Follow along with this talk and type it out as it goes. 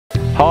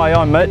Hi,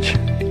 I'm Mitch.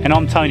 And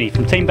I'm Tony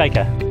from Team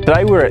Baker.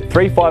 Today we're at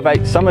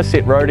 358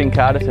 Somerset Road in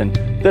Carterton.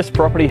 This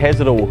property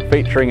has it all,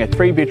 featuring a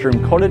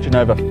 3-bedroom cottage and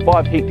over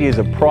 5 hectares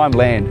of prime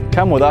land.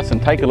 Come with us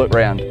and take a look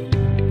round.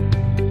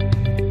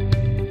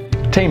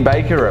 Team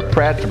Baker are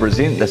proud to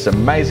present this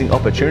amazing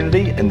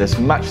opportunity in this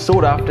much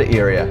sought after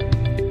area.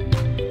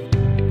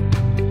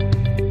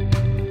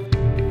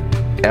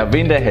 Our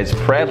vendor has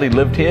proudly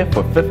lived here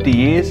for 50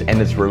 years and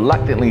is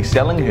reluctantly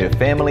selling her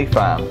family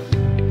farm.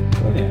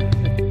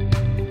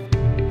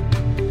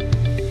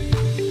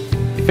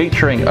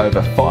 Featuring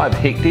over 5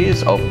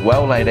 hectares of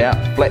well laid out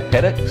flat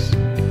paddocks,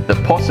 the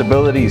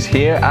possibilities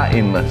here are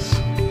endless.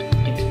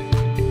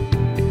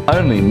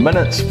 Only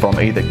minutes from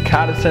either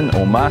Carterton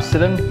or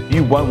Masterton,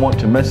 you won't want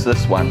to miss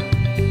this one.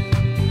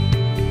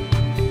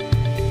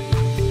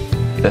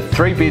 The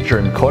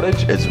 3-bedroom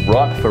cottage is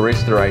ripe for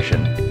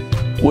restoration.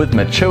 With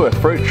mature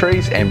fruit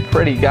trees and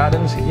pretty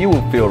gardens, you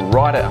will feel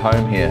right at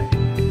home here.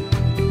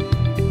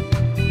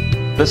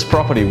 This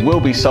property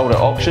will be sold at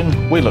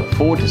auction. We look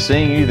forward to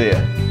seeing you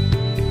there.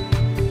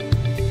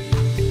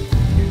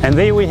 And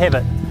there we have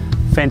it.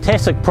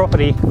 Fantastic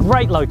property,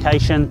 great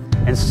location,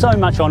 and so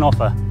much on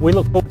offer. We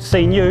look forward to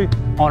seeing you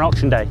on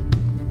auction day.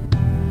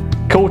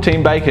 Call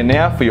Team Baker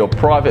now for your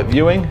private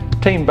viewing.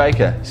 Team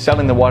Baker,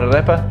 selling the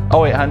Wairarapa,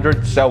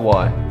 0800 SELL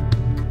Y.